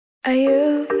Are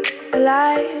you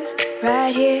alive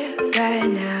right here, right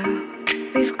now?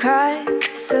 We've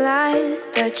crossed the line,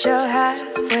 but you're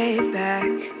halfway back.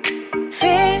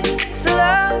 Fears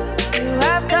alone, you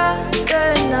have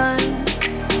conquered none.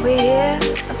 We're here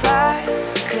apart,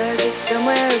 cause it's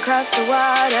somewhere across the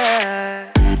water.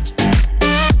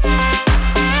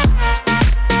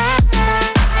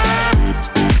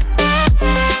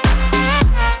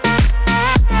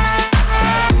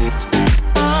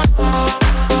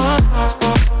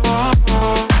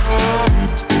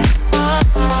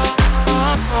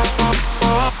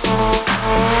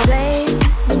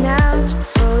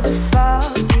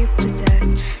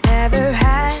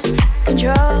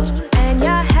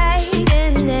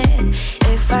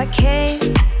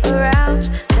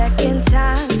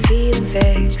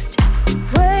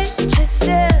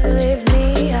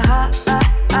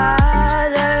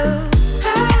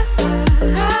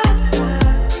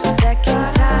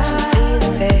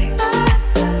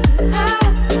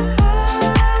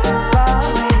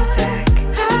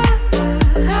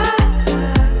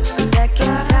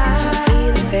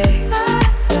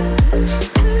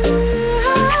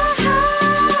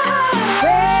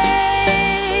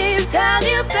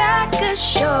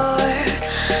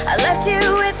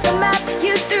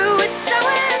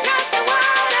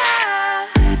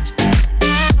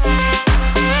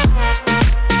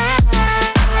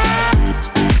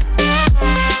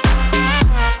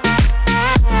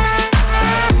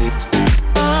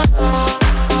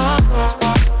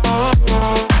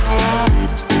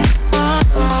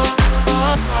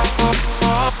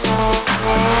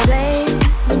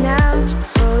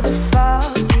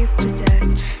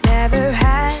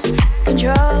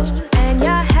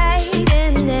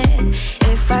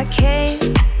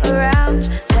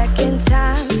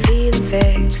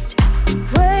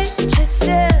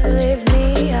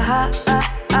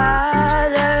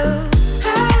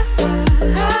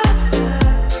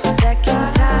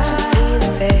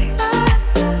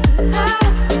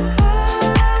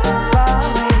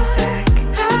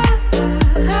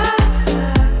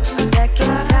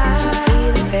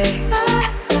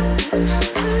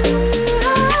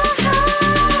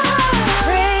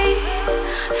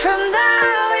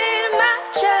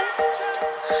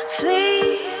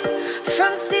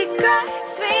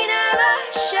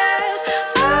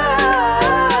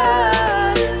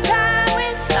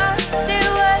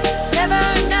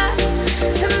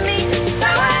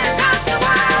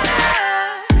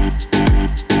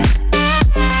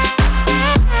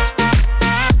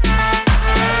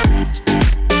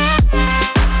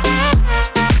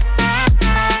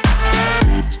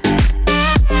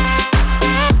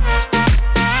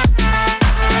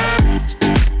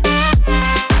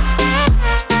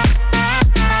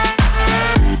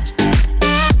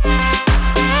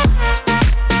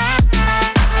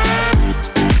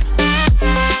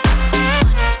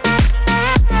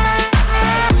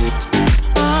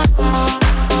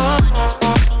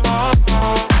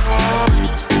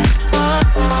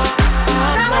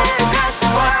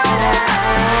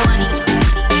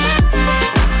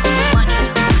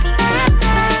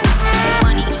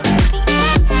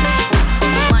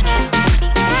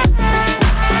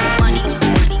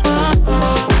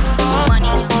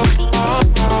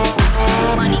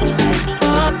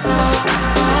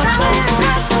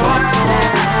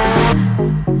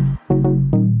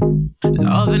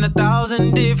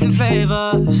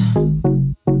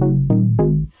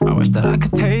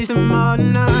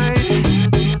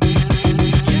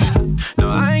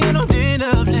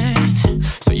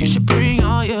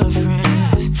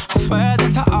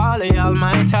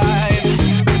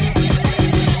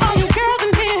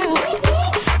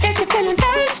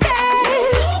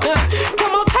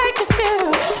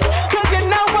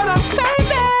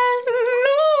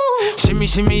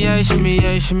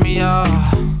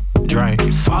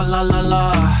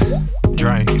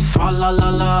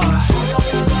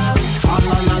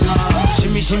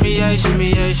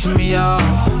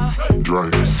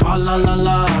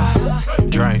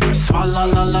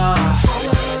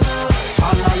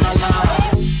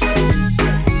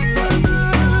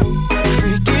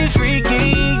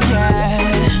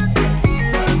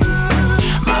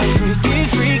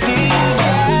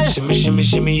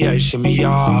 Shimmy,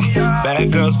 yeah.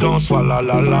 Bad girls gon' swallow,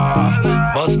 la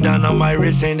la. Bust down on my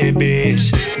wrist in it,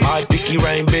 bitch. My pinky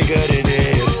ring bigger than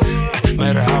this.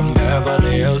 Matter how I'm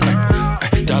Beverly Hills.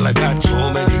 Dollar got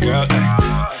too many girls.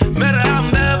 Matter how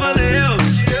I'm Beverly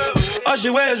Hills. All she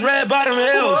wears red bottom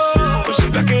heels. When she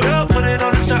back it up, put it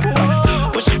on the top.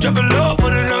 When she drop it low,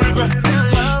 put it on the ground.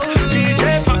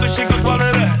 DJ pop it, she gon'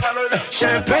 swallow that.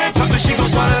 Champagne pop it, she gon'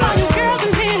 swallow that. All you girls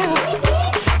in here,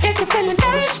 if you're feeling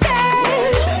thirsty,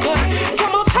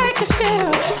 come on, take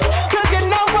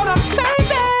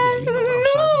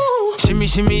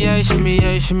shimmy, yeah, shimmy,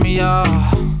 yeah, shimmy, yeah.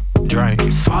 Drink,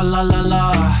 swalla la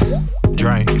la.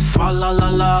 Drink, swalla la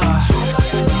la.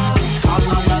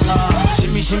 Swalla la la.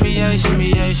 Shimmy, shimmy, yeah,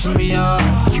 shimmy, yeah, shimmy, yeah.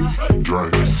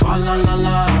 Drink, swalla la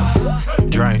la.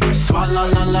 Drink, swalla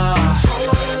la la.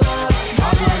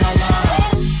 Swalla la la.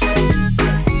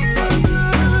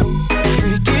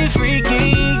 Freaky, freaky,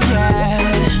 yeah.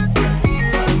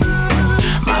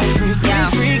 My freaky,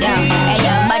 freaky,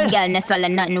 yeah. Girl, no swallow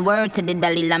nothing. Word to the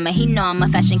Dalai Lama. He know I'm a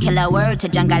fashion killer. Word to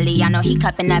John Galliano. He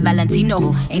cupping that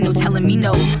Valentino. Ain't no telling me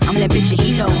no. I'm that bitch and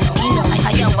he know. Like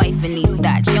how your wife in these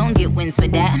thoughts. You don't get wins for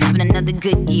that. I'm having another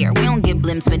good year. We don't get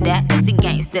blimps for that. That's the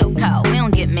gang still call. We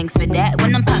don't get minks for that.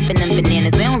 When I'm popping them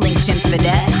bananas, we don't link chimps for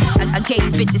that. I gave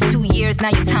these bitches 2 years. Now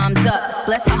your time's up.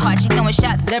 Bless her heart. She throwing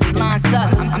shots, but every line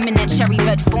sucks. I'm in that cherry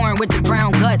red foreign with the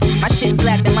brown guts. My shit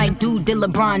slapping like dude did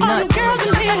LeBron nuts. All the girls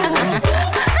in here,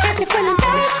 if you're feeling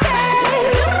thirsty,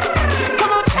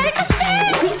 come on, take a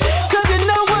seat, 'cause you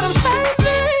know what I'm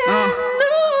saying.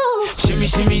 Shimmy,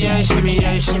 shimmy, yeah, shimmy,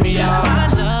 yeah, shimmy, yeah. My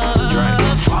love, drink,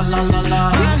 swalla la la.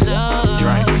 my love,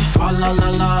 Drink, swalla la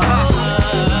la.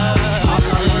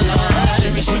 Swalla la la.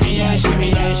 Shimmy, shimmy, yeah, shimmy,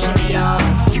 yeah, shimmy, yeah.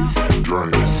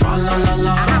 Drink, swalla la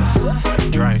la.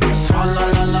 Drink, swalla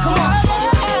la la.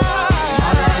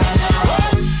 Swalla la la.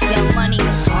 Young Money,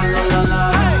 Swalla la la.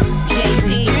 Jay-Z.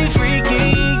 Freaky,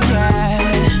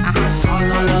 yeah.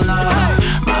 Swalla la la.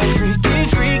 My freaky,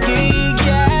 freaky,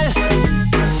 yeah.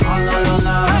 Swalla la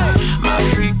la. My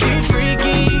freaky,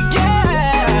 freaky, yeah.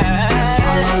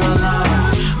 Swalla la la.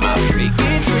 My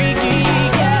freaky, freaky,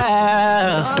 yeah.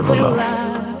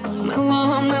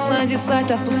 Мила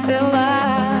дисклета впустила,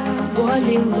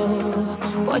 боліло,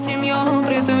 потім його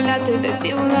притуляти до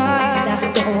тіла. Та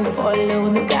хто болю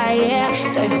уникає,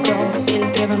 той хто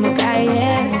фільтри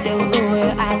вимикає,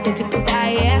 цілує, а тоді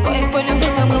питає, бо як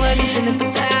полюбила, мила більше не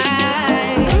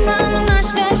питає. Мама на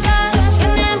свята, я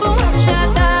не була в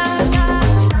Штатах.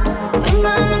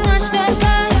 Мама на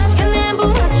свята, я не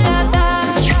була в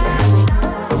Штатах.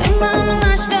 Мама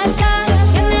на свята,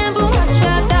 я не була в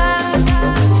Штатах.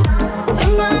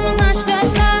 Мама на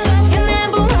свята, я не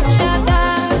була в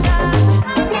Штатах.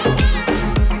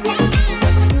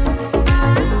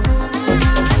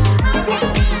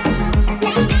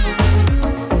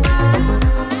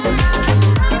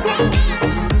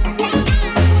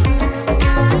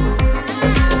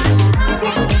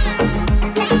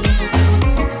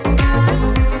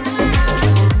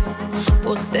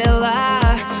 Пустила,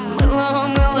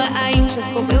 мила, а інших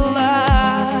убила.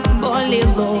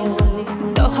 Боліло,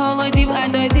 до холодів, а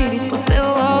тоді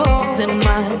відпустило.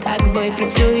 Зима так бой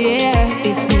працює,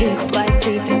 під сніг в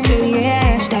платі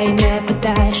танцюєш. Та й не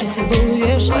питаєш, а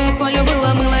цілуєш. Бо як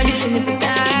полюбила, мила більше не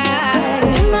питає.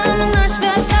 Мама на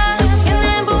свята, я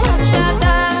не була в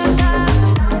Штатах.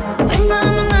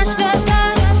 Мама на свята,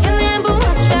 я не була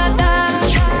в Штатах.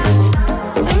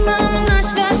 Мама на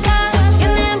свята, я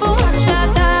не була в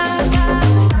Штатах.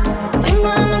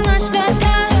 Мама на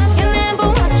свята, я не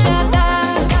була в Штатах.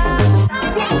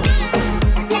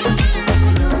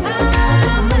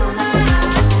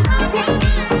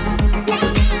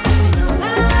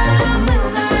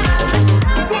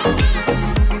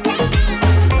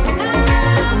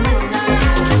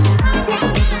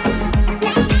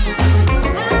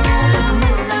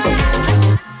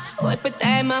 Ой,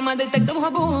 питає мама, де так довго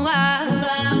була.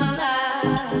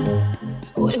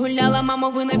 Ой, гуляла, мама,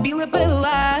 вино біле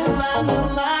пила.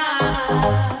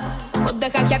 По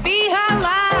дахах я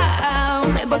бігала, в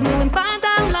небо з милим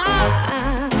падала,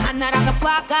 а на ранок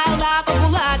плакала, бо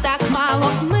була так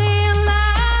мало мила.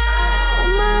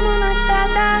 Мамо, на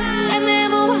свята, я не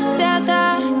була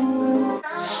свята.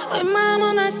 Ой,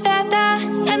 мамо, на свята,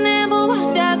 я не була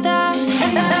свята.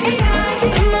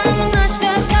 Мамо, на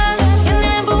свята, я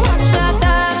не була в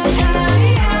Штатах.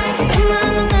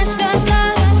 Мамо, на свята,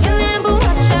 я не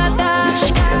була в Штатах.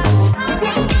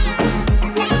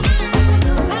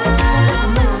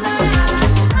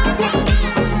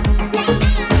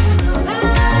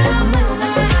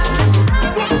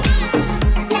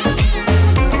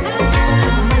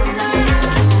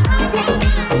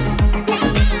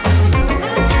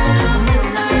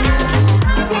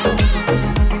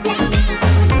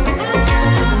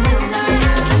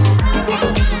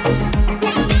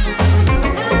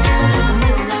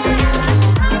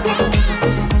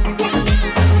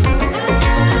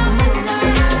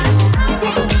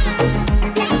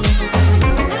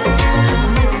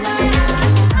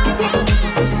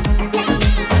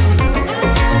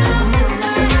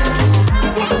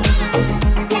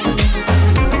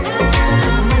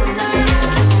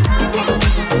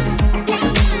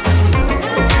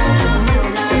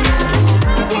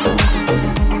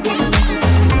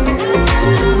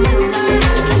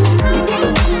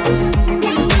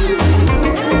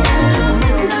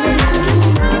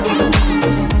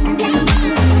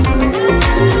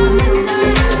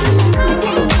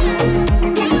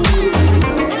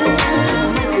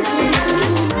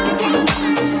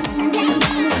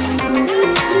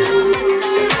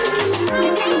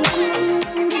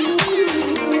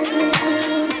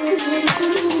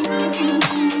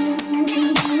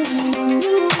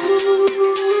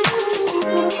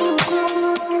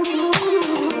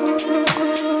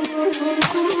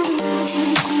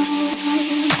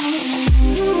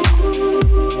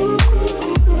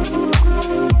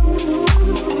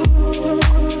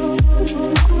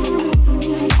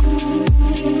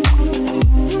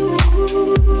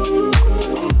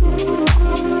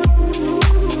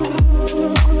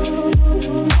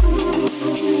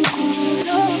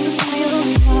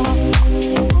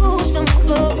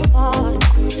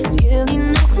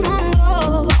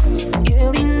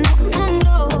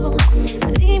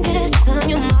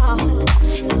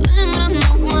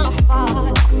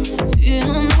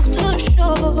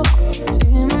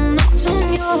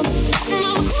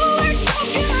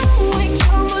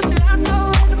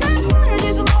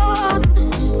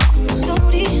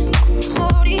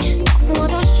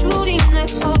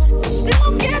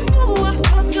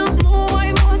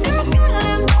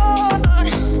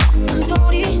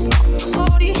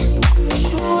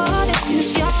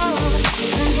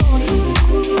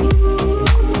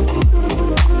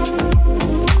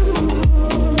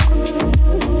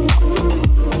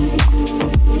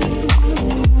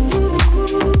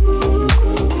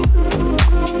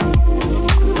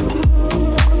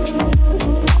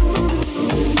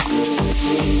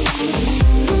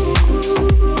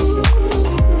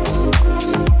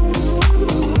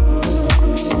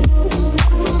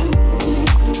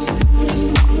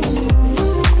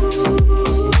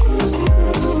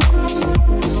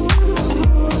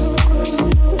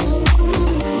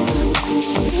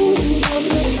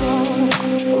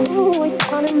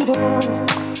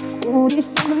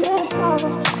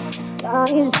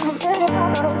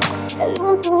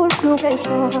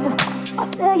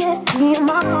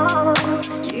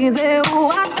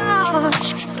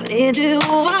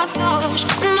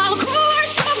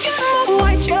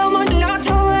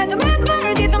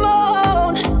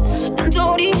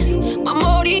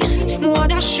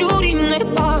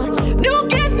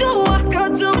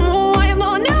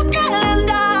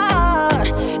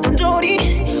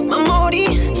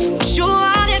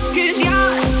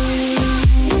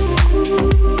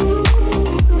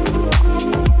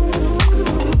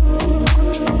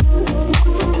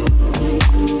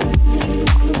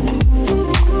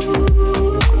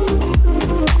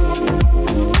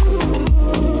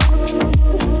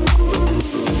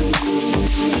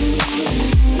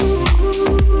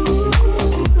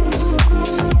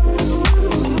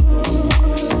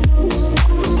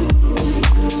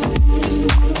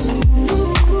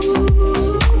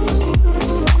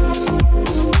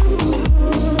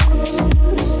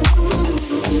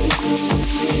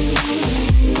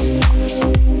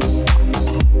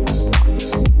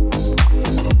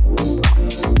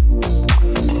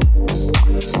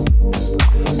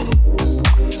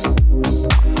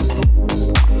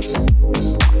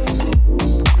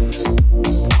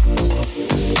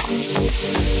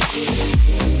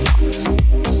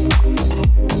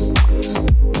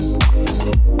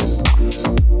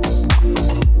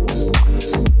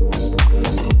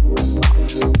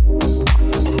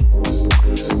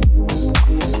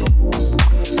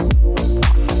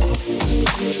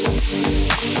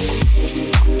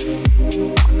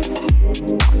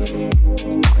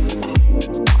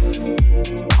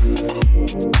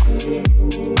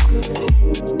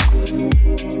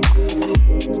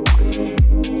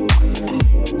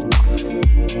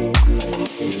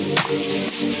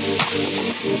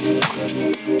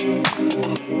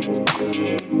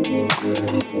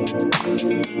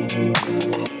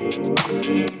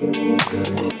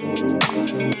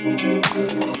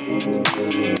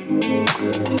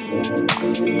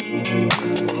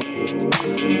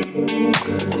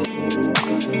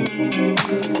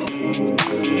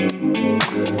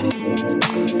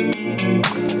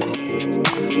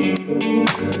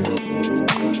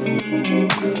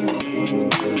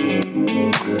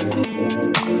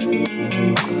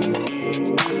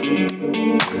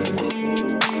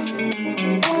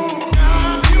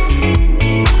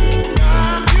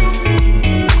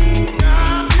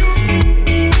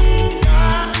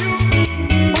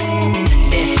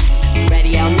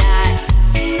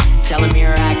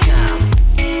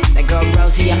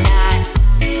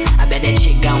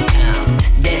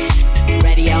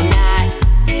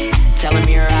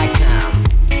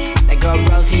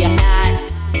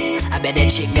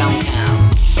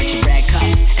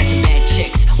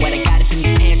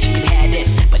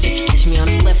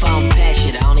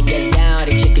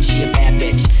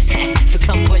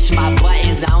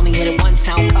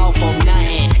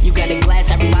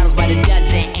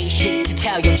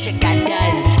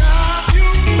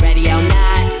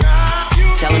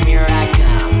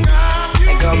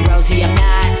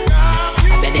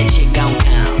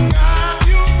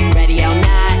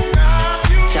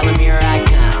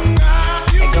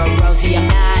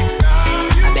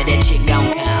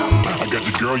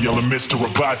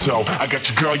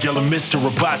 Mr.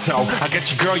 Roboto. I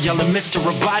got your girl yelling Mr.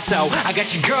 Roboto. I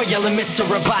got your girl yelling Mr.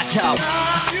 Roboto.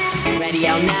 Ready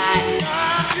or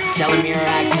not, tell him here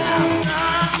I come.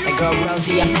 That girl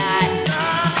Rosie, I'm not.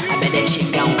 I bet that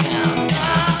chick gon' come.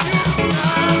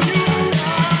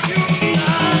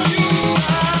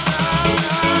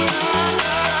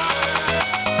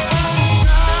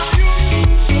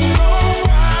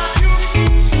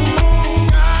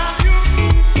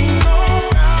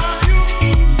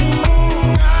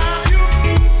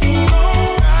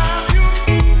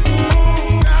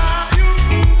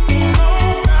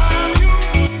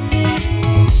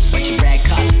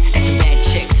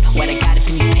 But you got up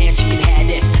in these pants, you can have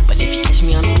this. But if you catch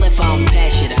me on the split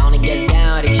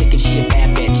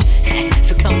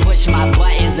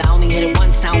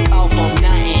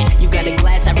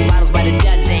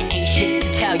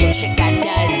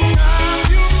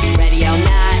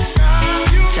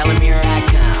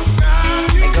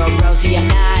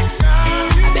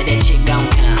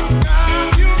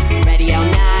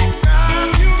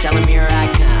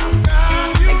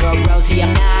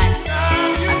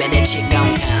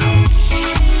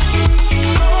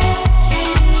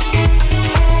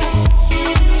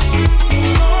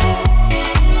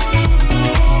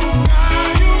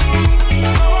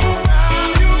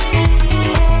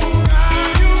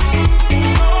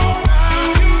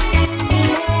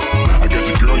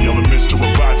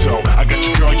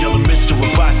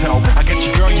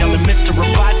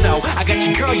got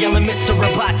your girl yelling Mr.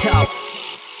 Roboto.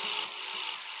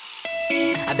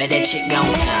 I bet that chick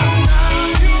gon' come.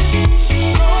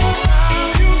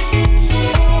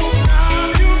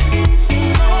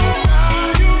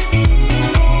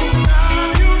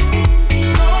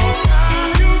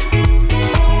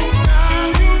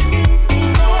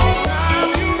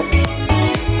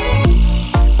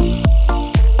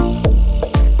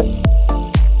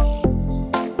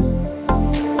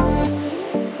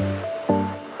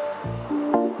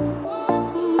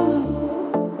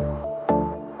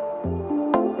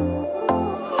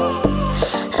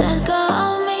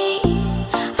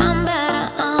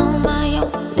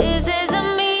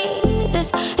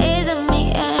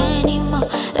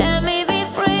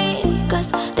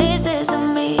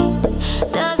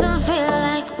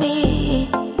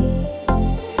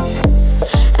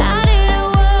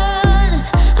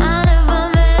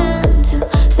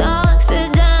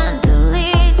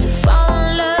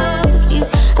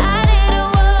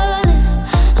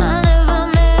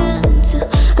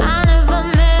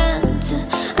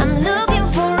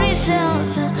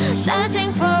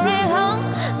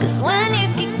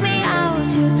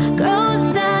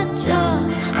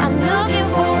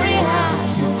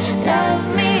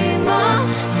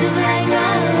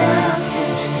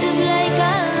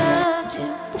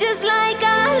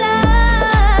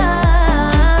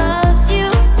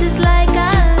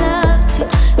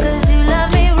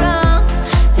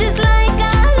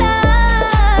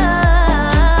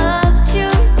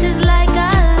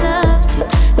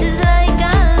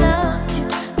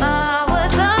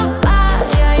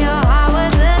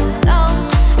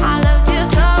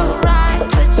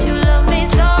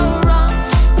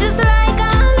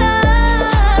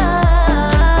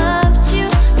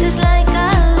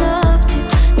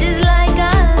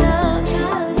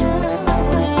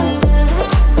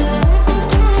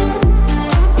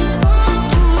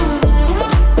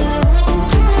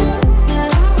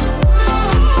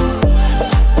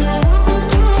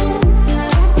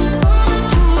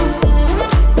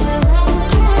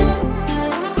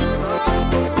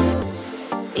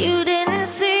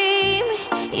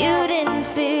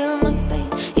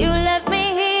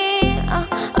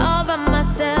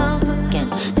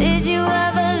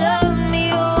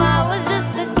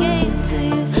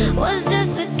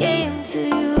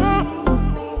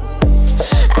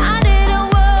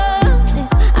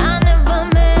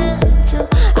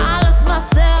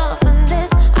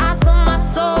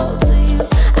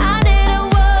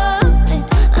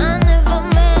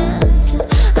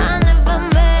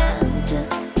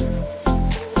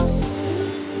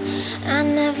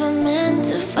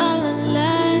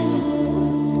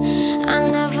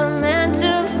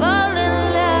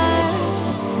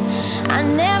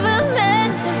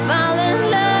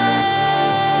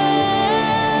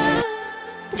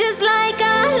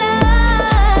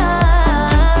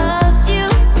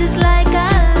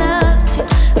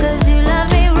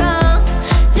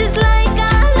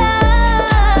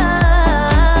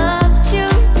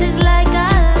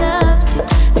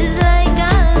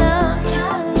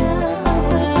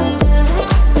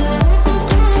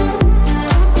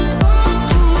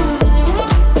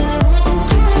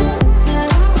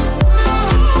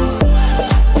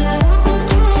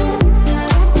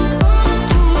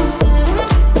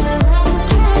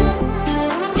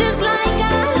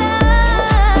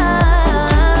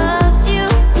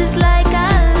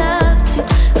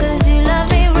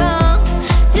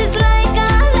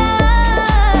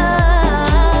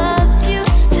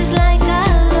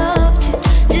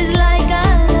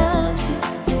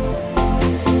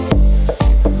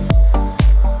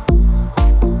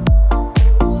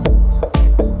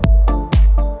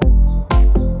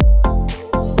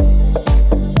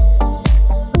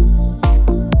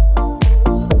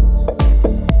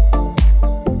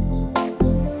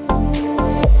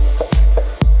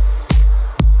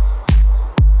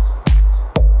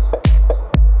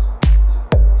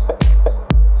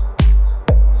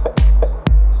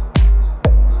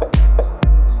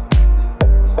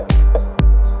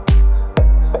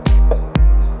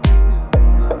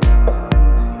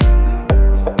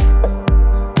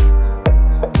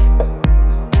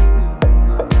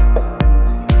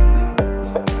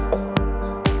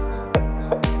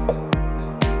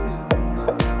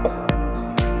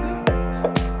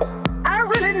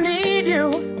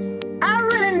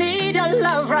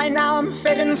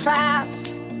 fading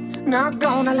fast, not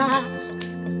gonna last.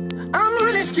 I'm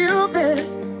really stupid,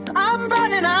 I'm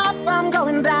burning up, I'm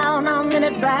going down, I'm in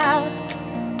it bad.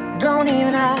 Don't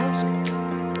even ask.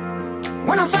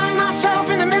 When I find myself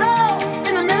in the middle,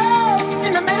 in the middle,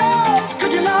 in the middle,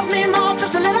 could you love me more,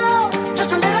 just a little,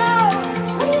 just a little?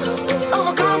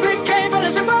 Overcomplicate, but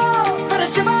it's simple.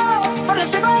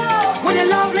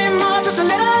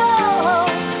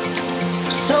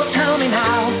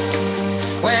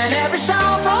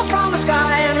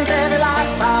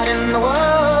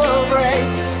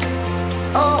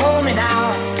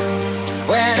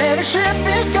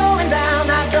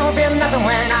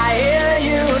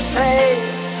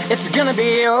 gonna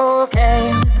be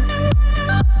okay.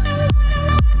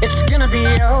 It's gonna be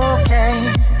okay.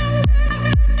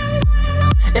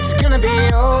 It's gonna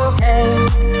be okay.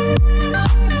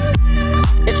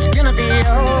 It's gonna be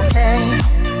okay.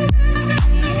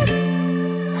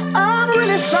 I'm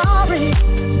really sorry.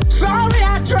 Sorry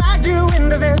I dragged you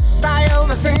into this. I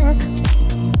overthink.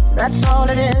 That's all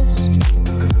it is.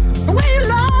 The way you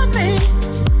love me.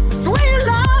 The way you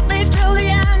love me till the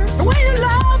end. The way you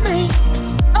love me.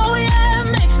 Oh yeah,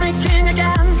 it makes me king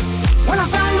again. When I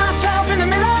find myself in the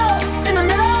middle, in the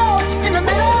middle, in the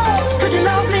middle. Could you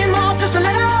love me more, just a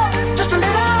little, just a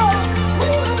little?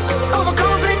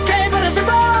 Overcomplicate, but it's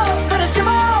simple, but it's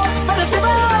simple, but it's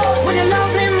simple. When you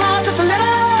love me more, just a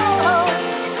little.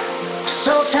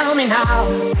 So tell me now,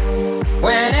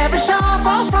 when every star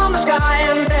falls from the sky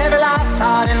and every last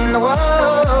heart in the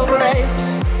world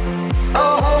breaks.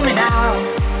 Oh, hold me now,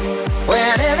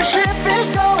 when every ship is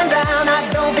going down. I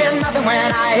don't feel nothing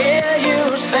when I hear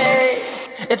you say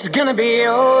it's gonna be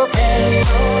okay.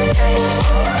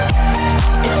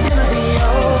 It's gonna be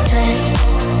okay.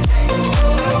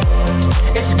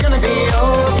 It's gonna be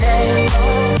okay.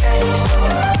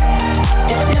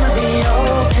 It's gonna be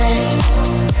okay.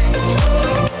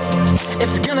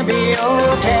 It's gonna be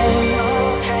okay.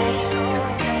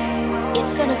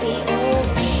 It's gonna be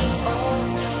okay.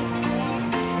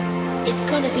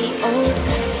 It's gonna be okay. It's gonna be okay.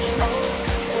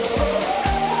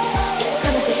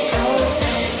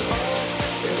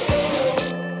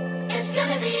 It's gonna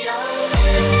be okay.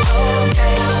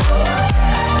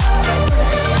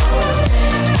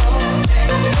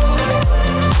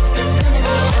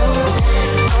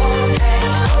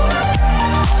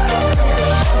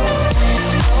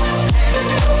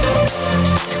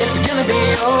 It's gonna be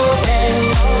okay.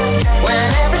 When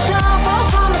every star falls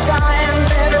from the sky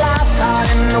and every last heart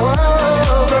in the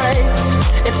world breaks.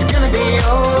 It's gonna be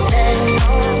okay.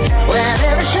 When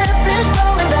every ship is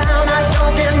going down, I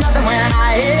don't feel nothing when I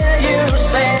hear you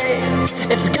say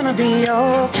it's gonna be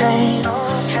okay.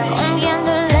 Combien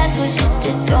de lettres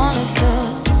j'étais dans le feu,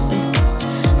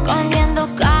 combien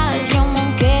d'occasions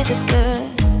manquées de peu,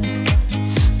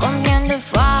 combien de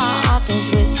fois a-t-on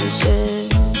joué ce jeu?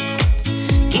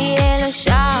 Qui est le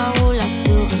chat ou la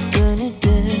souris de nous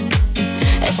deux?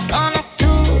 Est-ce qu'on a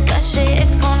tout caché?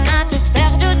 Est-ce qu'on a tout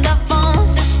perdu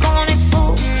d'avance? Est-ce qu'on est fou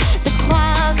de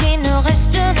croire qu'il nous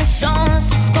reste une chance?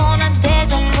 Est-ce qu'on a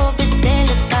déjà trop baissé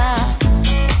le pas?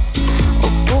 Ou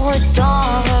pour autant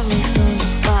revenir sur le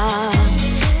pas?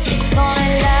 Puisqu'on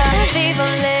est là,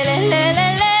 vivons les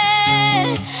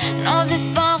nos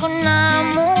espoirs en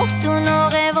amour, tous nos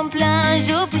rêves en plein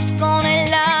jour. Puisqu'on est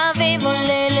là, vivons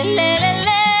les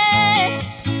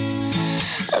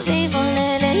vivons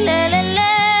les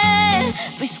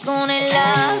puisqu'on est là,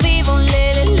 vivons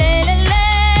les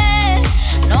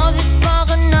nos espoirs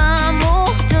en amour,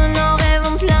 tous nos rêves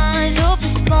en plein jour.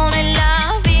 Puisqu'on est là,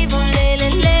 vivons les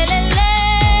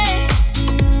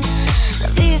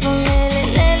vivons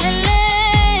les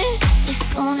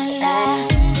puisqu'on est là.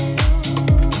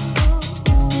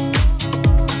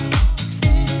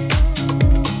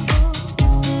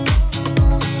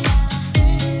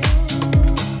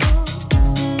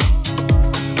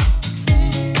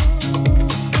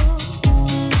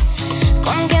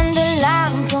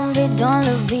 Dans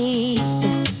le vide,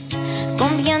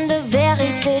 combien de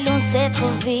vérités l'on s'est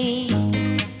trop vite,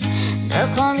 de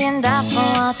combien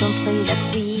d'affronts a-t-on pris la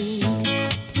fuite,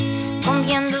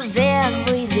 combien de verres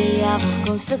brisés avant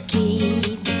qu'on se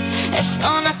quitte. Est-ce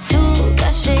qu'on a tout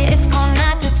caché? Est-ce qu'on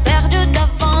a tout perdu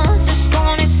d'avance? Est-ce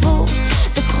qu'on est fou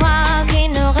de croire qu'il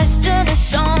nous reste une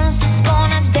chance? Est-ce qu'on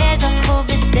a déjà trop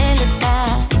baissé le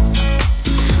pas?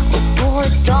 Ou pour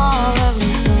autant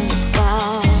revenir sur le pas?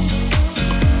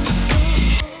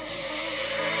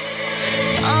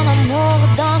 Un amour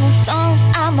donne un sens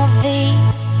à ma vie,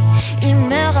 il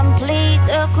me remplit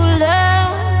de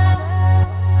couleurs.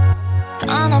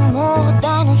 Ton amour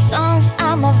donne un sens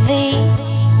à ma vie,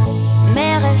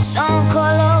 mes rêves sont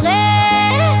colorés.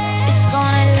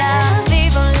 Puisqu'on est là,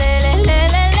 vivons les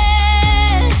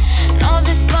nos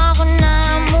espoirs en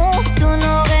amour, tous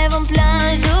nos rêves en plein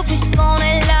jour. Puisqu'on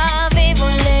est là,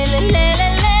 vivons les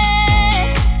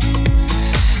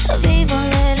vivons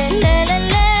les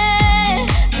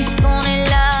puisqu'on est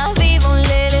là, vivons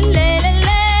les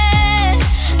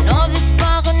nos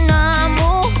espoirs en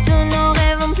amour, tous nos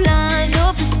rêves en plein jour.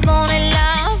 Puisqu'on est là,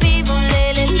 vivons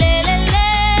les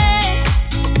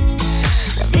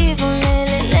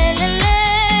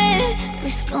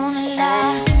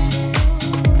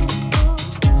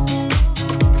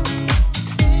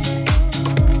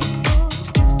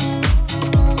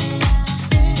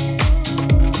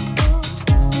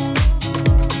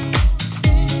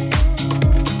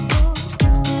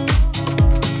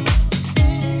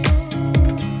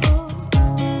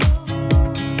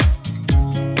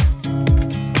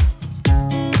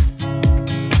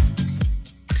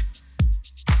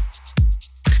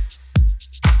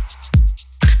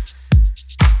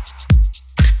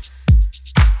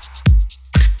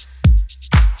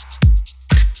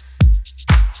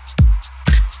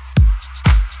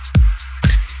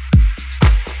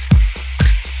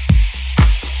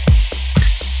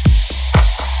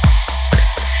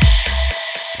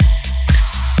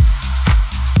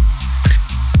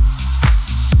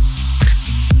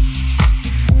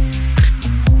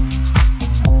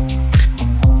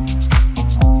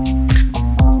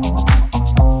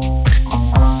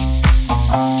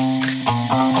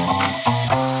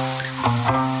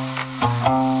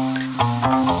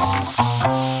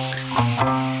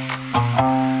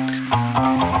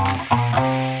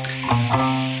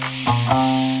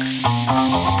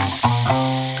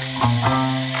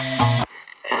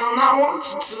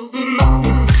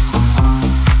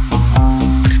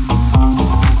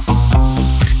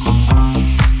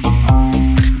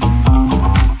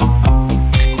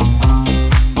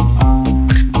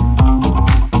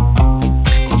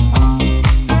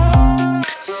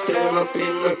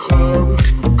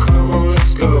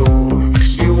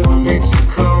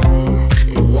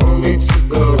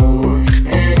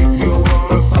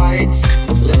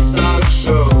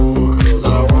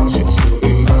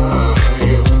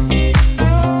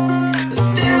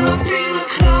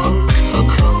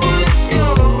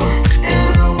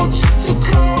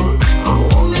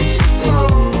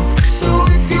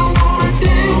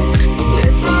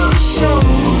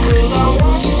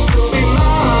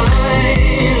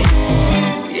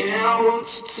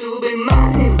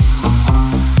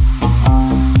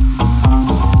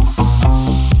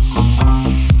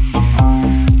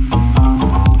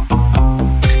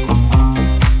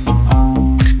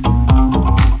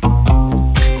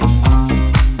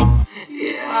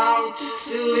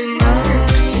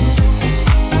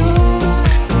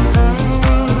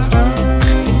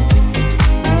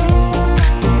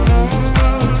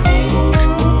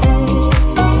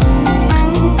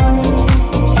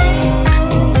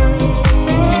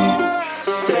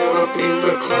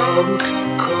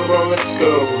on, let's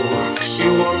go.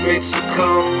 You want me to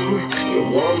come, you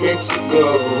want me to go.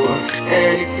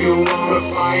 And if you wanna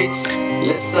fight,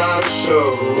 let's start a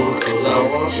show. Cause I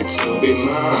want you to be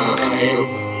mine.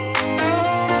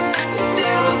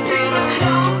 Stand up in a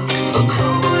come,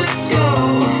 come on, let's go.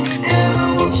 And I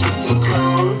want you to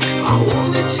come, I won't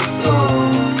let you go.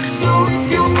 So if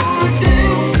you wanna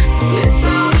dance, let's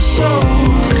start a show.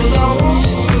 Cause I want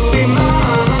you to be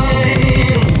mine.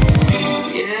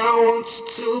 Yeah, I want you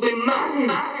to be mine.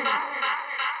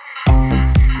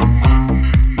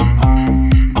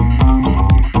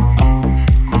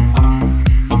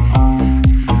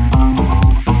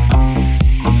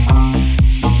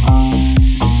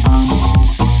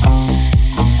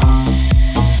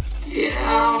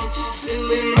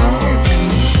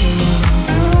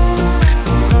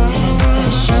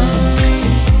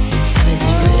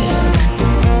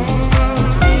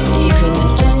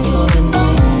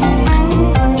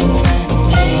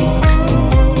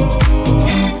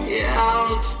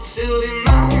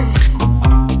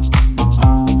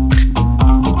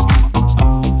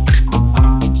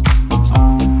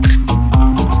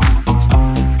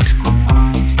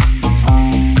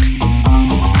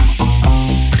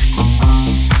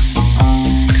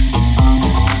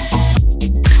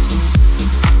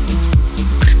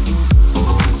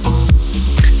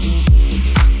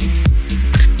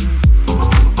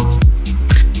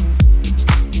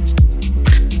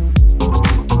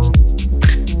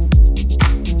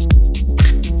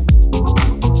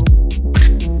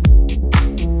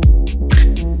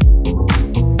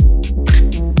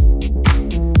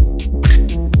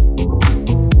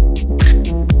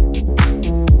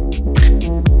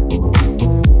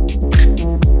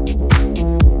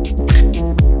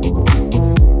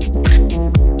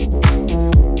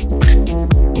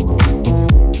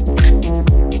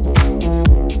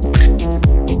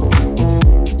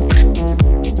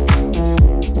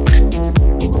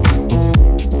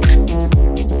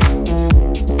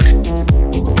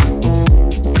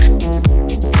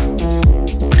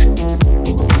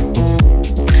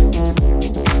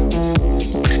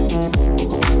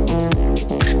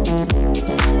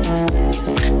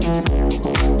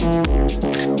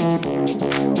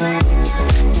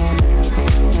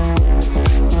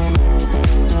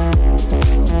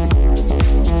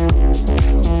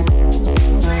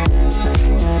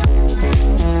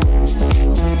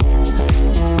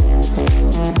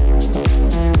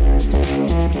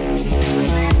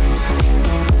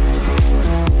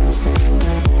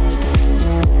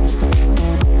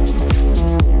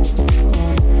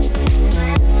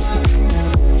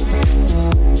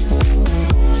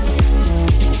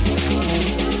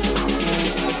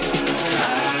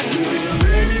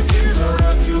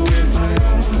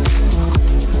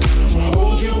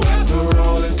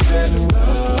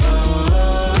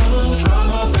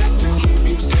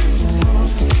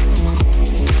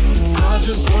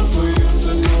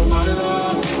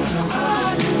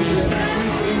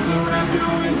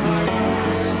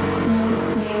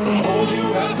 Hold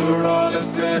you after all I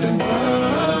said and done.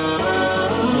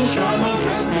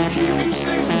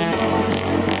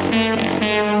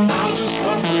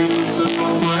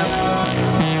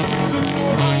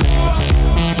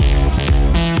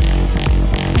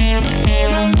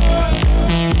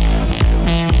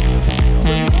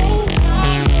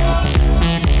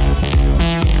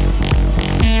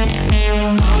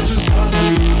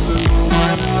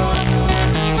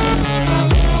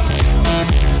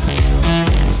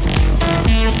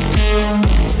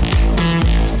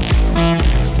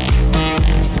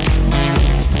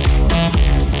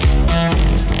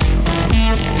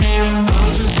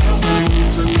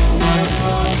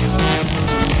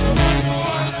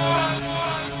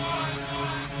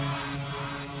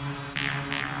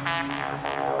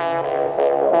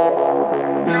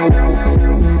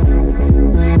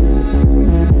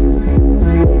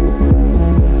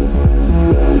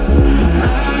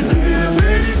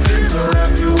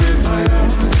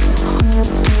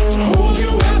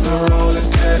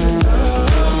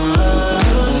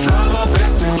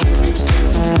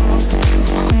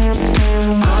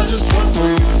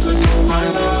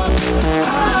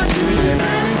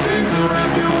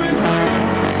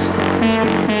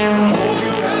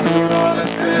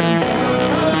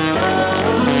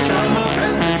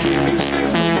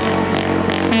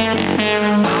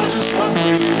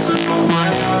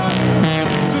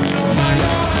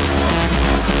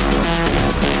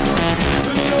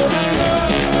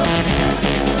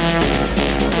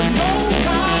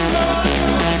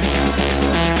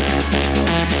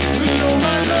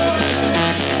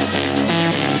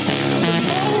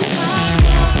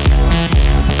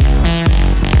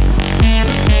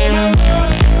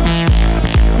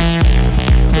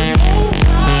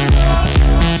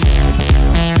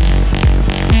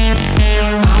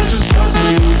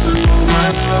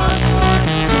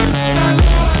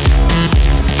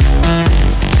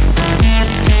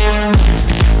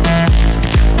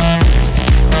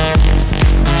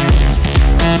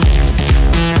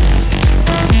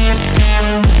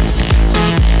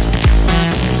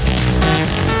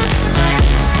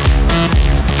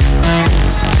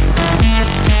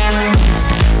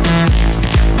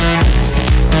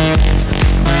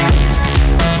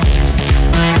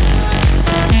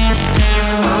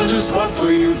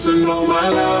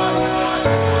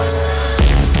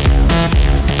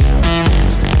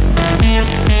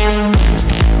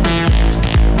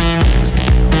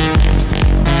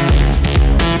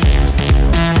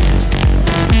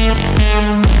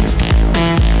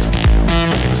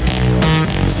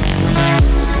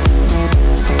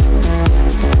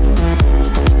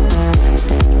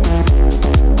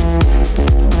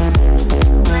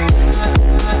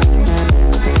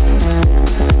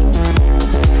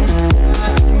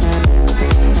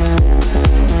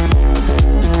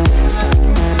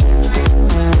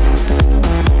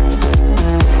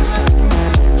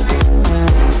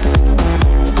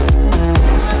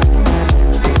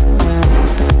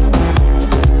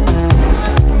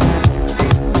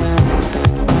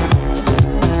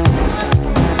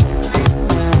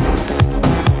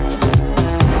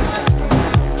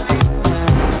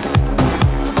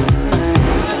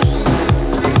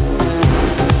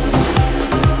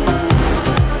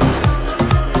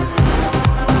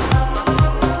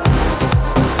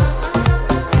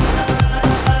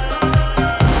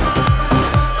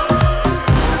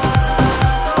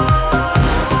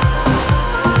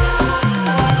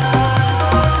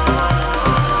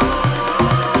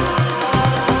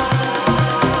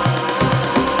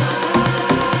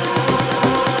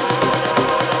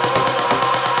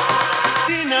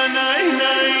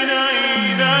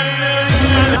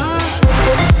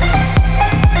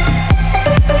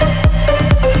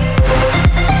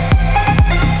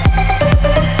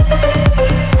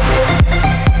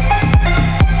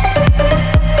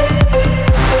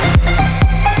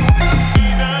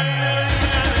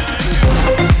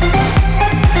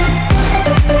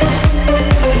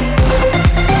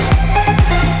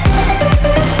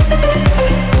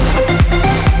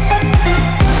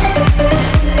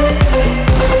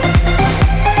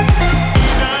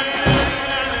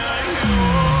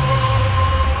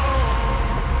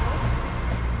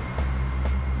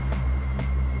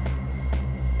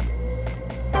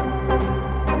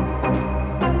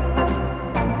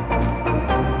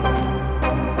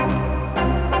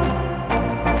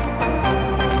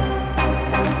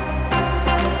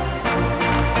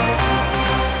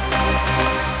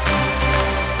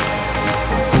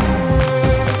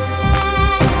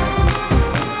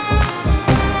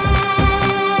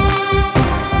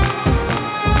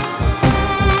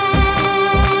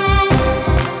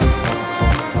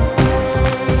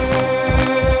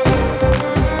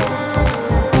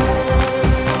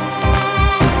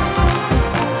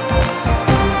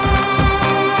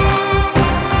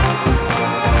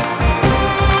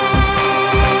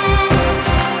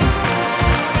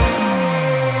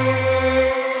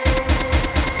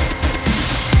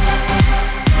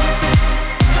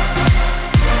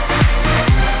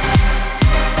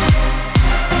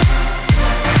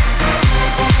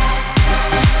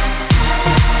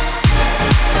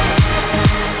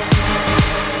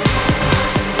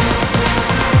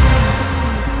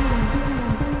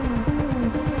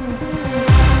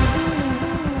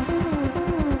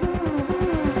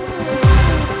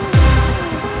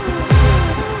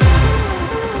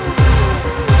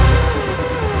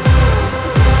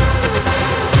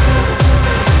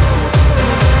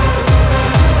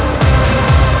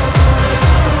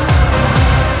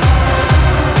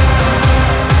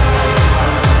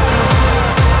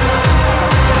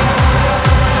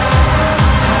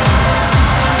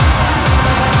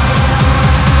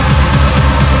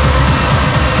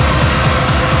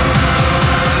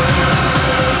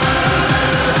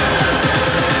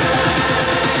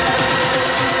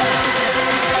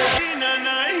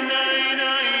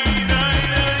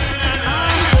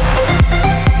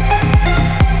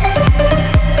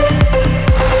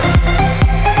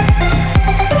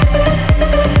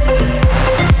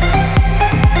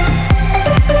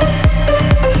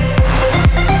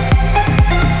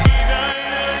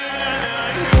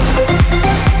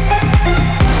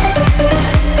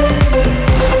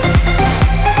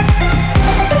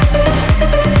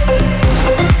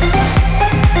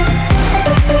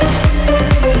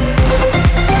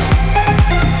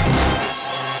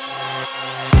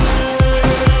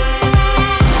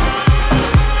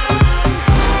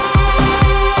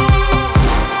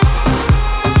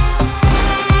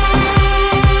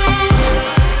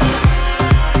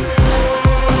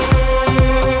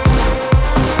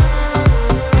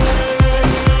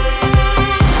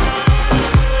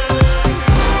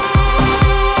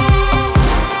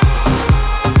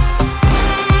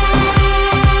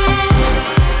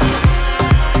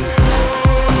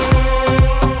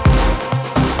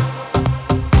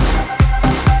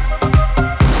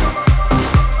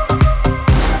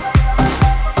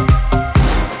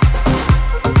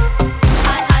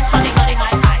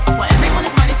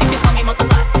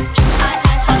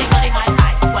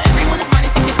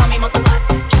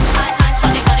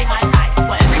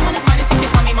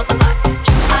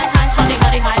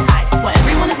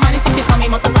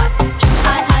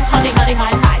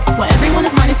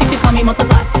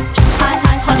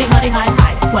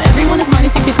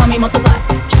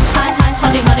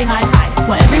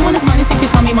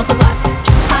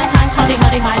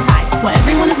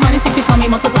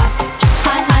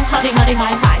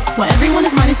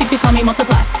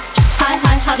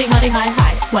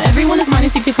 Where everyone is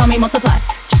minus, you could call me multiply.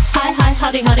 Hi, hi,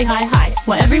 howdy, howdy, hi, hi.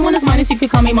 Where everyone is minus, you could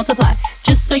call me multiply.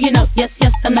 Just so you know, yes,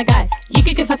 yes, I'm that guy. You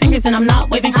could give 5 fingers and I'm not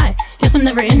waving high. Yes, I'm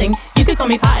never ending, you could call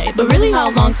me pie. But really,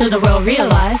 how long till the world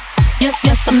realize? Yes,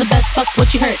 yes, I'm the best, fuck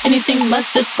what you heard. Anything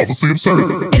less just obviously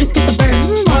absurd. Haters get the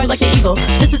bird, more like an eagle.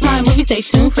 This is my movie, stay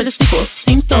tuned for the sequel.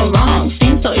 Seems so wrong,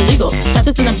 seems so illegal. Got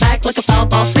this in the back like a foul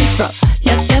ball free throw.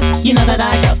 Yep, yep, you know that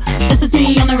I go. This is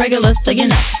me on the regular, so you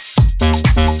know.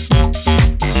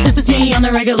 This is me on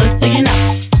the regular, so you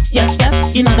know. Yep,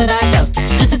 yep, you know that I go.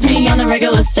 This is me on the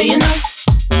regular, so you know.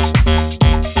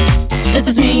 This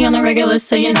is me on the regular,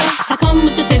 so you know. I come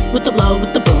with the tip, with the blow,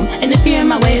 with the boom. And if you're in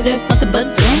my way, there's nothing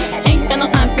but doom. Ain't got no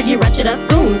time for you ratchet ass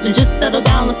goons. And just settle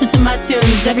down, listen to my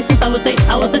tunes. Ever since I was 8,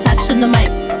 I was attached to the mic.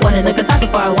 Wanted a guitar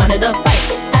before I wanted a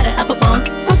bike.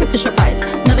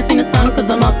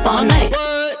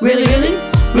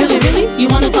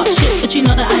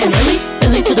 know that I am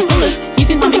Illy to the fullest. You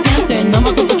can call me cancer, no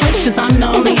multiple choice, cause I'm the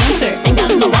only answer. Ain't got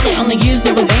no wallet, only use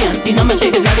rubber bands. You know my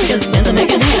chick is right because there's a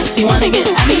make a dance. You wanna get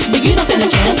at me, but you don't stand a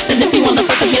chance. And if you wanna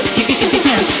fuck up, yes, you can get these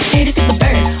hands. Haters get the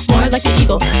bird, more like an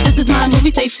eagle. This is my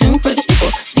movie, stay tuned for the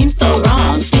sequel. Seems so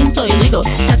wrong, seems so illegal.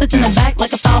 Tap this in the back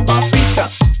like a foul ball free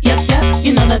throw. Yep,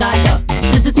 you know that I go.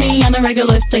 This is me on the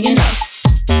regular, so you know.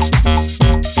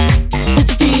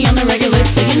 This is me on the regular,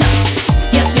 so you know.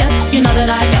 Yep, you know that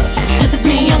I go. This is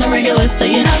me on the regular, so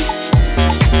you know.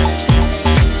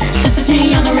 This is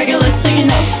me on the regular, so you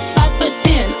know.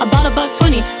 5'10", I bought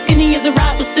 $120. Skinny as a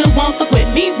rat, but still won't fuck with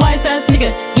me. Wise ass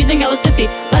nigga, you think I was 50,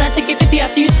 but I take it 50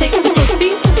 after you take the slope.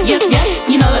 See? Yep,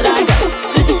 you know that I go.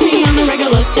 This is me on the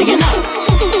regular, so you know.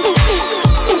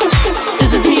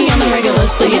 This is me on the regular,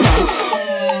 so you know.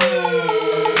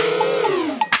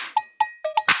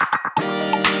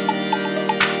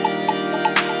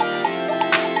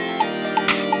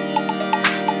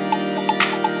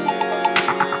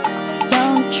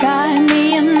 Try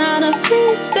me, I'm not a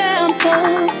free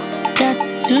sample. Step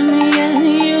to me and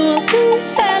you will be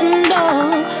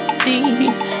handle. See,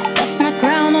 that's my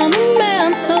crown on the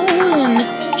mantle. And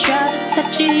if you try to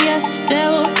touch it, yes,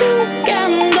 there will be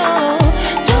scandal.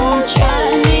 Don't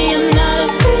try me, I'm not a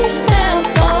free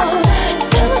sample.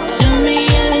 Step to me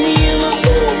and you will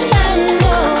be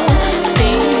handle.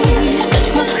 See,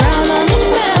 that's my crown on the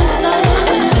mantle.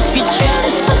 And if you try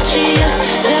to touch it, yes,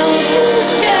 there will be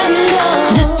scandal.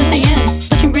 This is the end,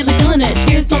 but you really feeling it.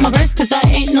 Here's on my verse, cause I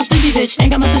ain't no sleepy bitch.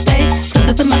 Ain't got much to say, cause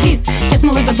this is my piece. Guess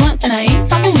my words are blunt and I ain't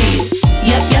talking weed.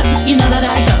 Yep, you know that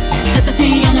I go. This is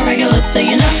me on the regular, so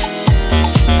you know.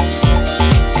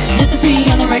 This is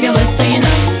me on the regular, so you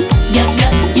know. Yep,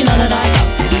 you know that I go.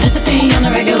 This is me on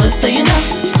the regular, so you know.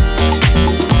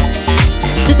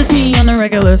 This is me on the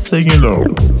regular, so you know.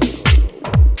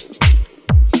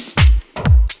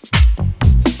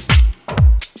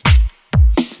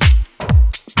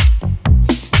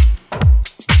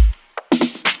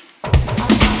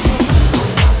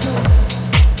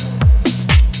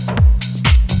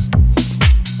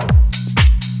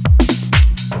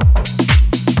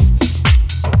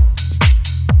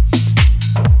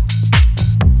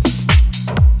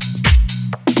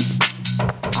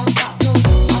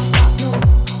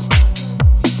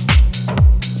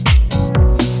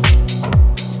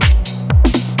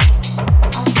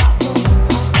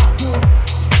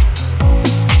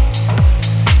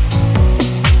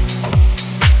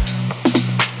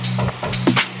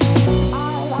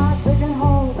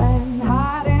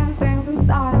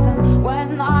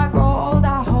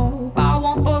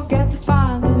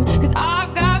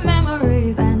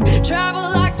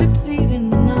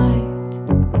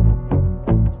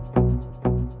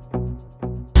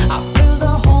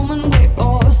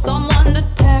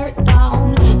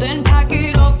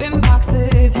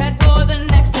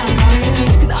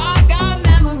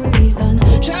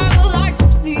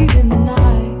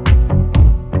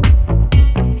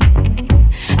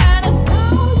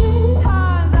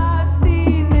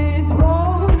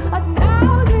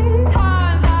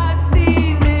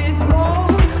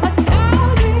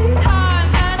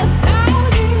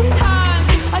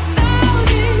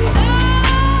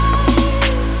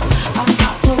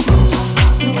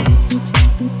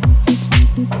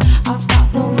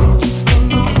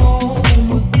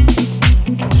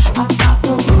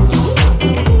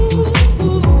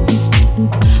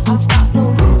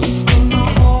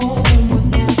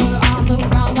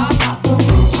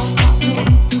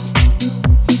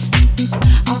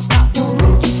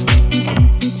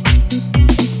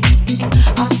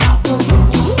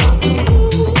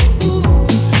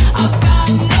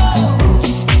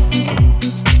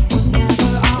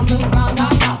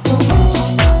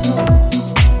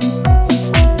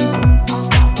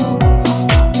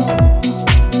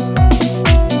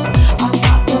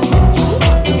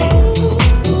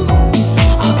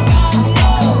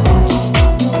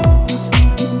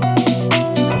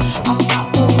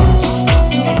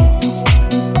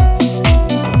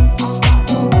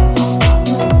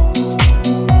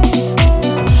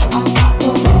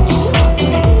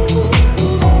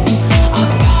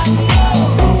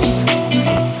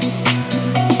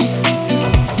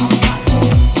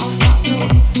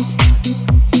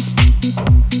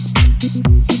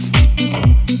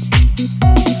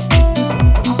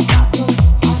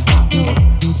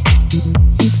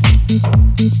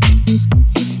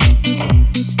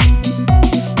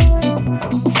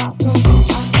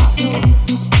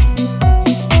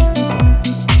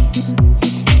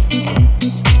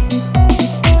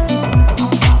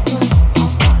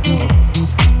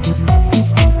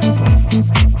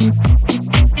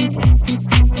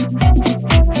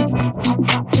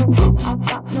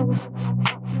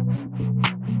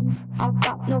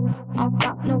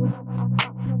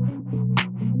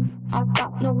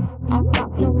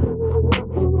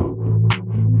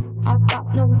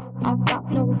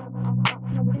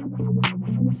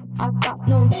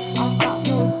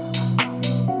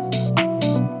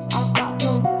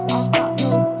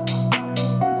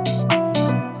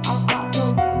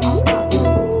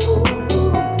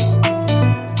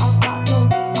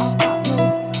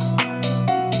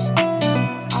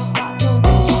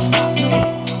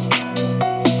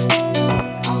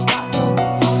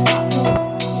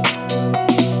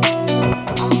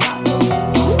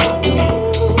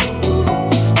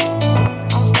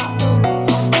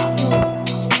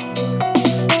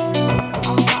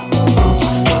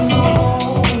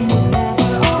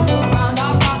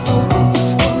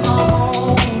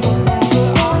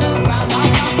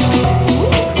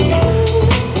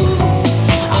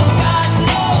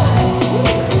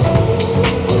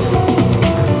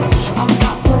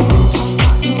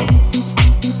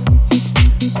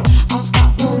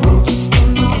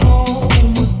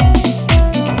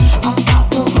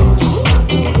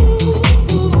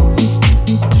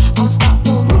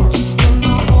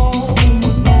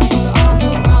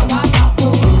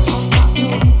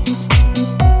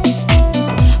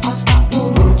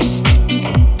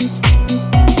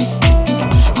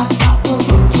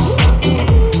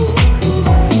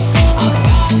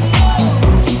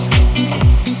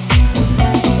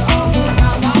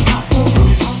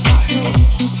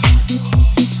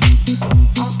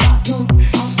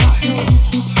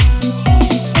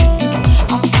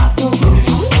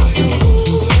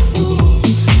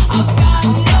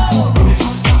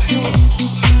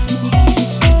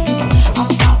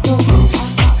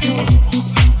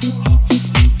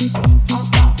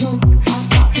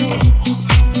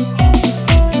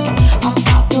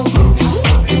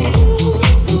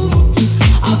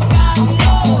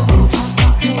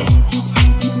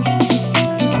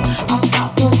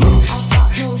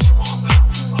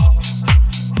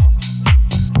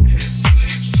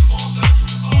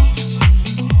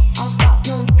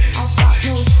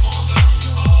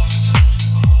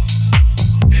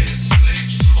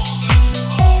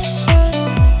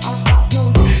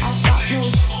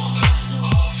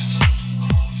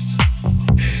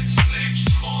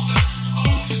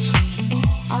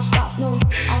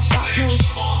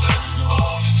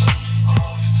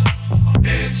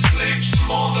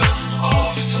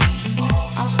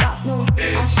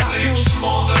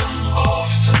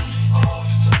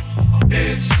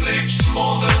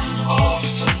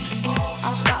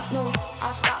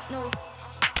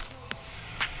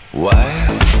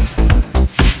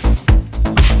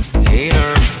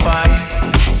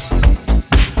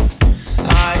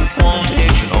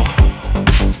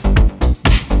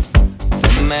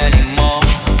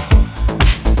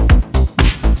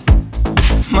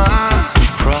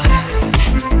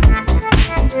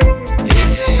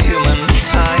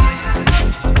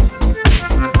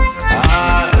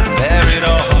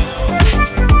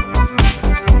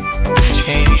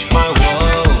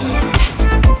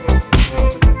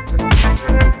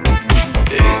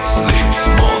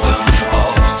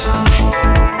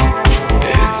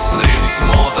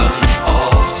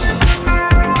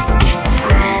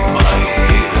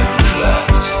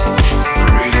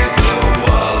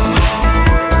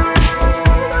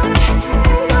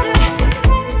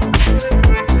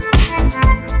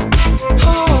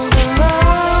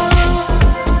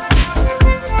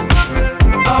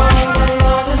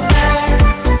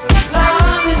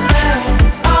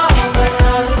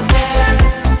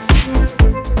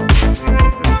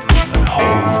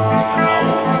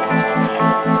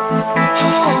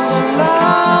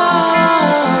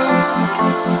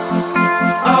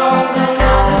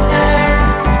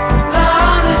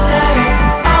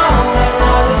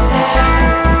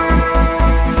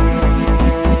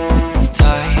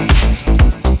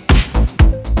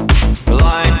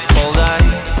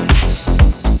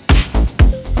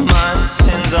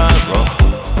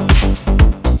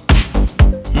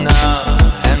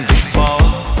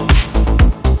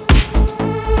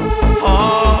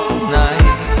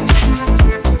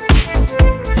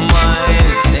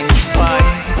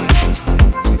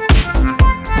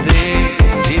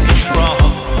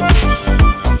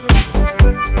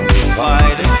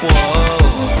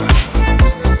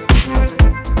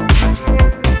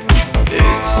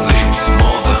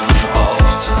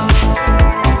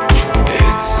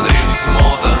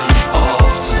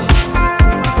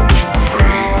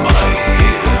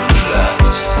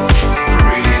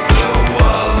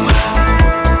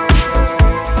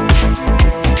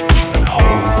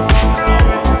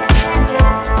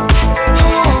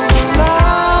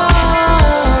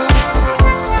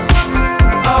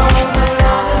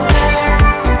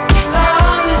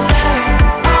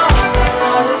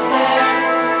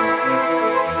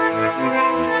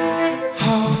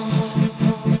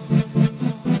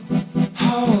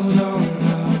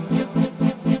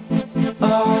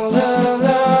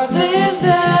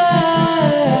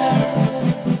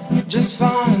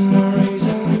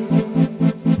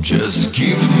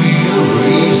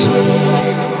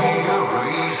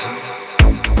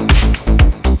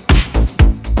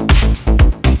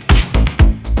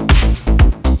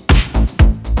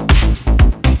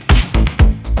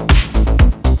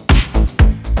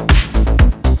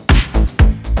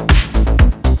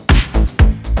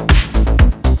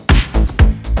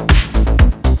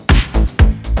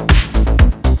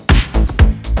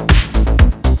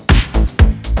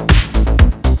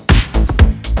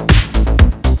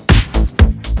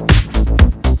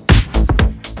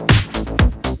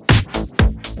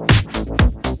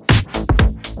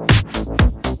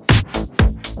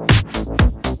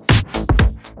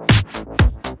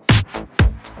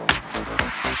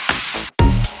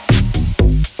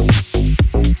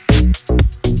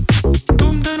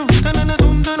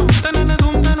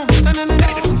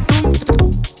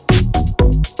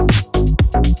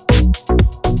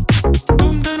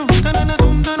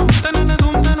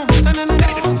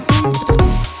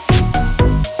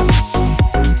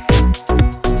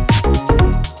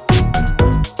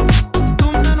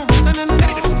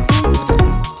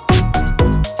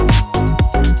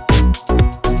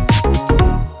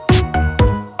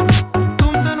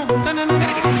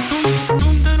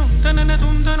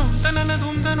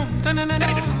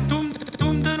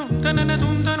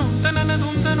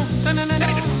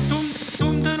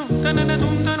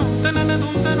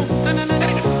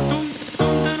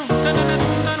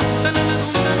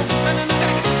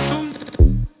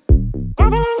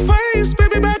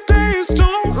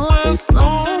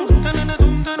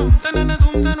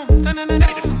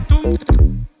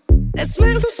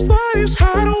 spice,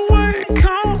 hideaway,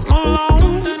 come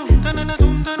along.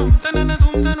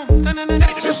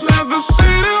 Just let the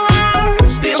city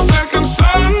lights be a second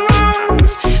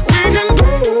sunrise. We can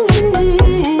do it,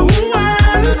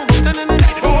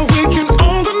 or we can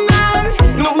own the night.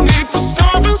 No need for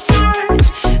stopping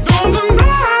signs. Don't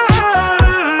deny.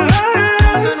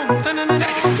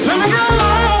 Let me get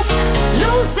lost,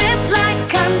 Lose it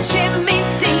like I'm Jimmy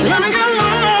Dean. let me get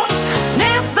lost,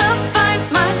 Never find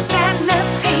my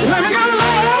sanity. let me get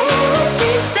lost,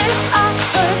 Seize this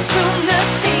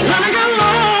opportunity. let me get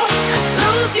lost.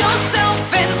 Lose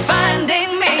yourself in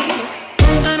finding me.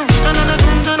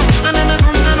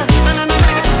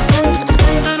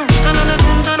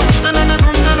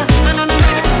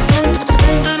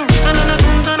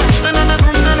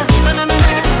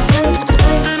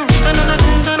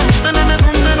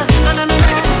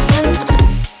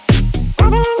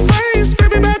 Bubble face,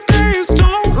 baby, bad days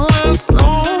don't last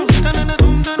long.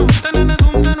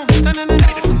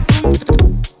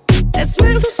 Let's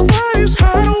leave the spice,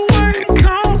 hideaway,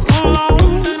 come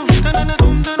along.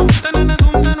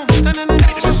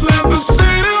 Just let the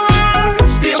city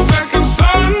lights be a second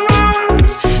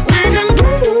sunrise. We can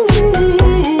do it,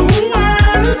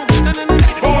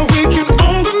 or we can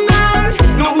own the night.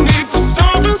 No need for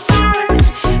stopping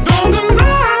signs. Don't deny.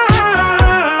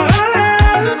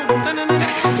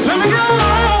 Let me get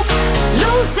lost,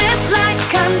 Lose it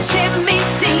like I'm Jimmy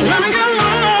Dean. let me get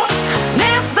lost,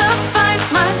 Never find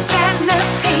my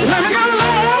sanity. let me get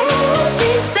lost,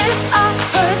 Seize this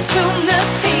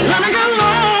opportunity. let me get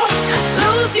lost.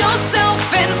 Lose yourself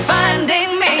in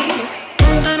finding me.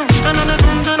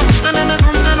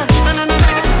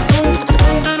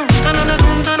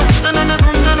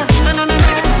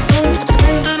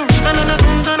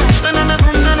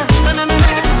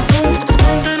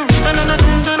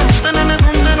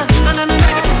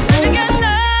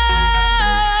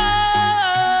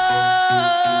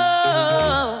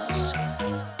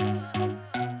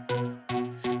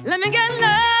 Let me get lost. Let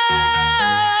me get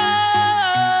lost.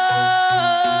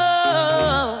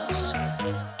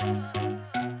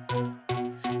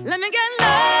 Let me get lost. Let me get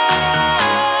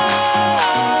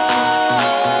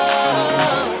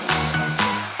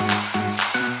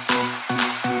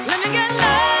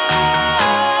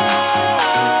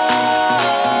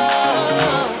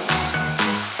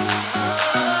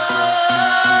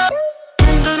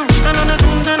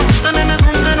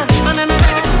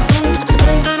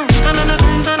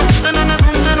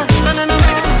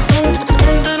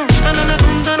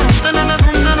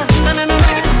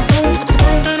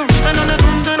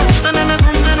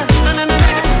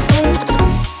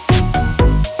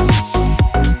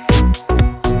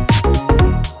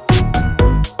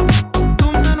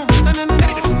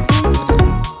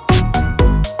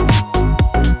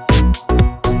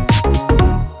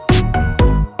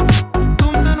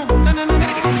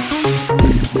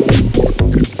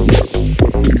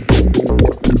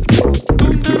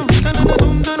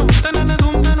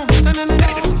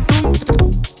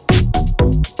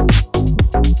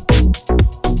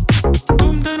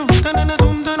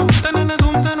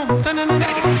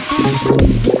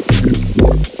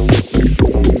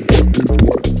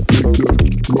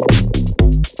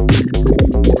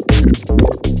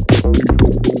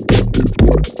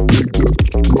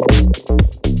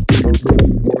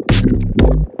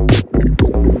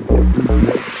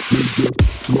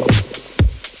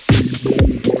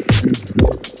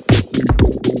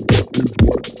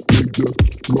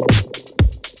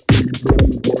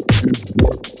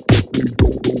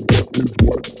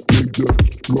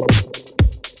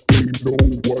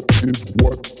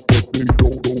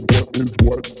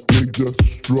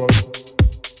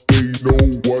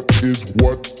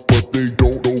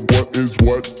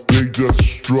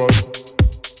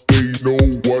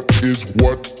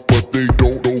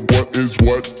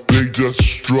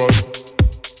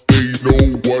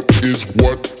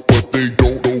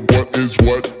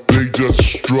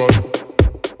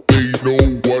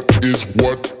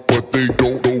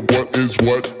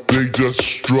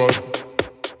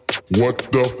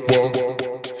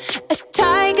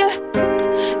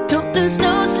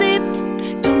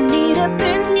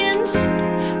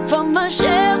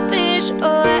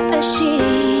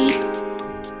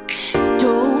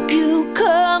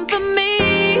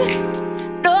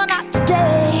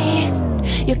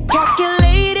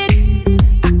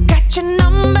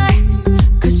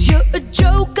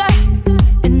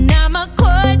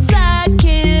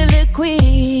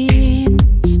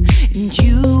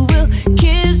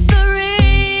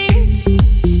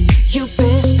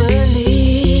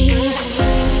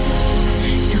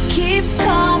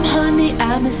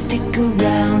I'ma stick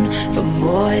around for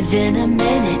more than a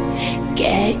minute.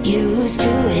 Get used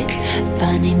to it.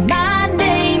 Funny, my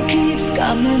name keeps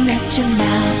coming at your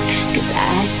mouth, 'cause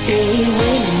I stay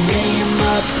winning, lay 'em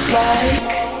up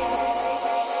like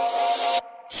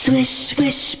swish,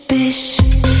 swish, bish.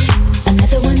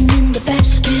 Another one in the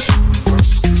basket.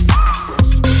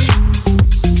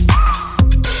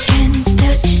 Can't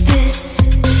touch this.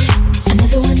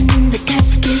 Another one in the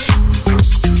casket.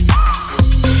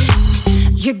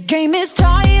 Your game is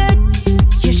tired.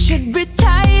 You should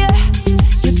retire.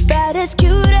 You're bad as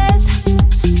cute as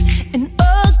an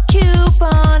old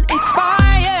coupon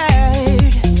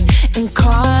expired. And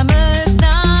karma's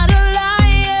not a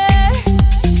liar.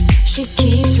 She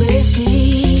keeps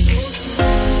receipts.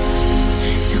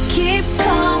 So keep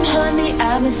calm, honey,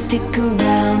 I'ma stick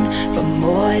around for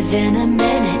more than a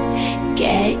minute.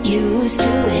 Get used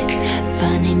to it.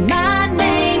 Funny, my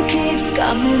name keeps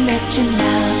coming at your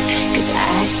mouth, 'cause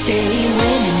I stay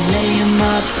winning, lay 'em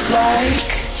up like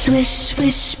swish,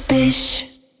 swish, bish.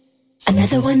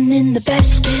 Another one in the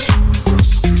basket.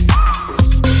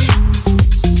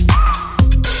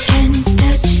 Can't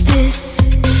touch this.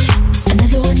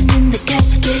 Another one in the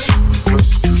casket.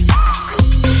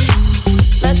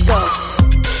 Let's go.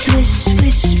 Swish,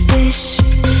 swish, bish.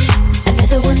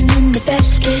 Another one in the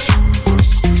basket.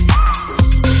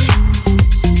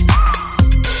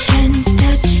 Can't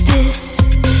touch this.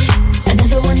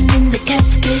 Another one in the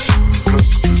casket.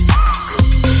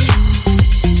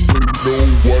 Know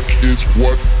what is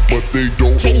what, but they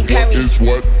don't Katy know Perry. what is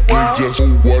what. They just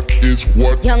know what is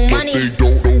what, Young but Money. they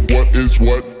don't know what is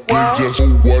what. They just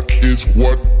know what is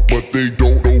what, but they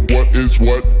don't know what is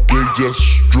what. They just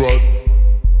strut.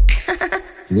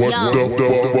 What Yo. the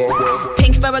fuck?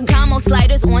 Pink Ferragamo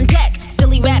sliders on deck.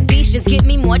 Silly rap beefs just give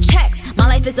me more checks. My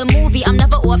life is a movie, I'm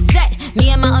never offset. Me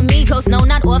and my amigos, no,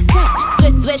 not offset.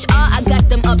 Swish, swish, I got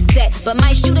them upset. But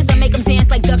my shooters, I make them dance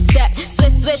like dubstep.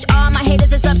 Swish, swish, my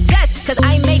haters is obsessed. 'Cause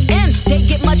I make M's, they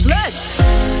get much less.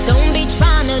 Don't be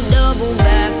trying to double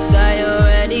back, I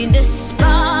already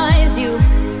despise you.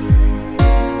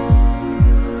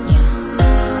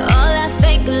 Yeah. All that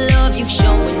fake love you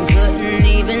showing couldn't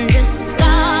even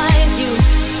disguise you.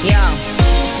 Yo.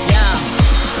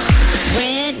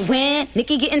 When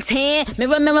Nikki getting tan.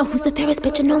 Mirror, mirror, who's the fairest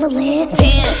bitch in all the land?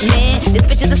 Damn, man, this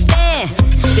bitch is a stan.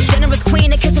 The generous queen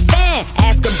that kiss a fan.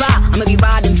 Ask goodbye, I'ma be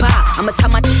riding by. I'ma tell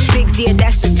my bigs, yeah,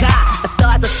 that's the guy. A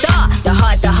star's a star, the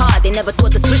heart. They never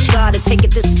thought the switch guard would take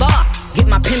it this far. Get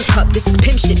my pimp cup, this is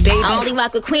pimp shit, baby. I only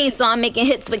rock with Queen, so I'm making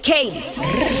hits with Katy.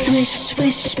 Swish,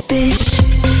 swish, bish.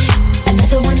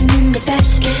 Another one in the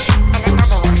basket.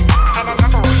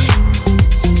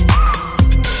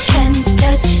 Can't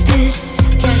touch this.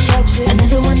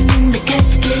 Another one in the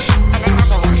casket.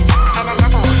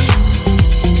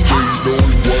 Know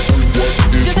what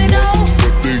is Do they know? what,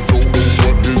 but they don't know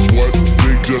what is what.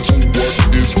 They just know what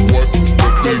is what,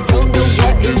 but they don't know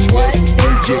what is what.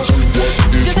 They just know what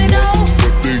is Do they know? what,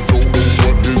 but they don't know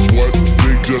what is what.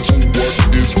 They just know what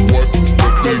is what,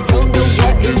 but they don't know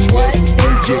what is what.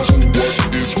 They just know what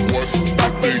is what,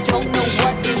 but they don't know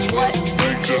what is what.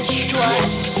 They just strut.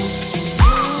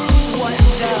 What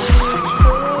the?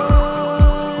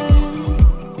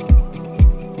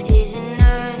 Isn't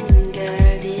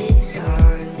unguarded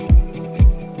dark.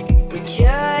 We're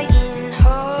trying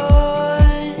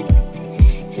hard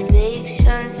to make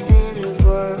something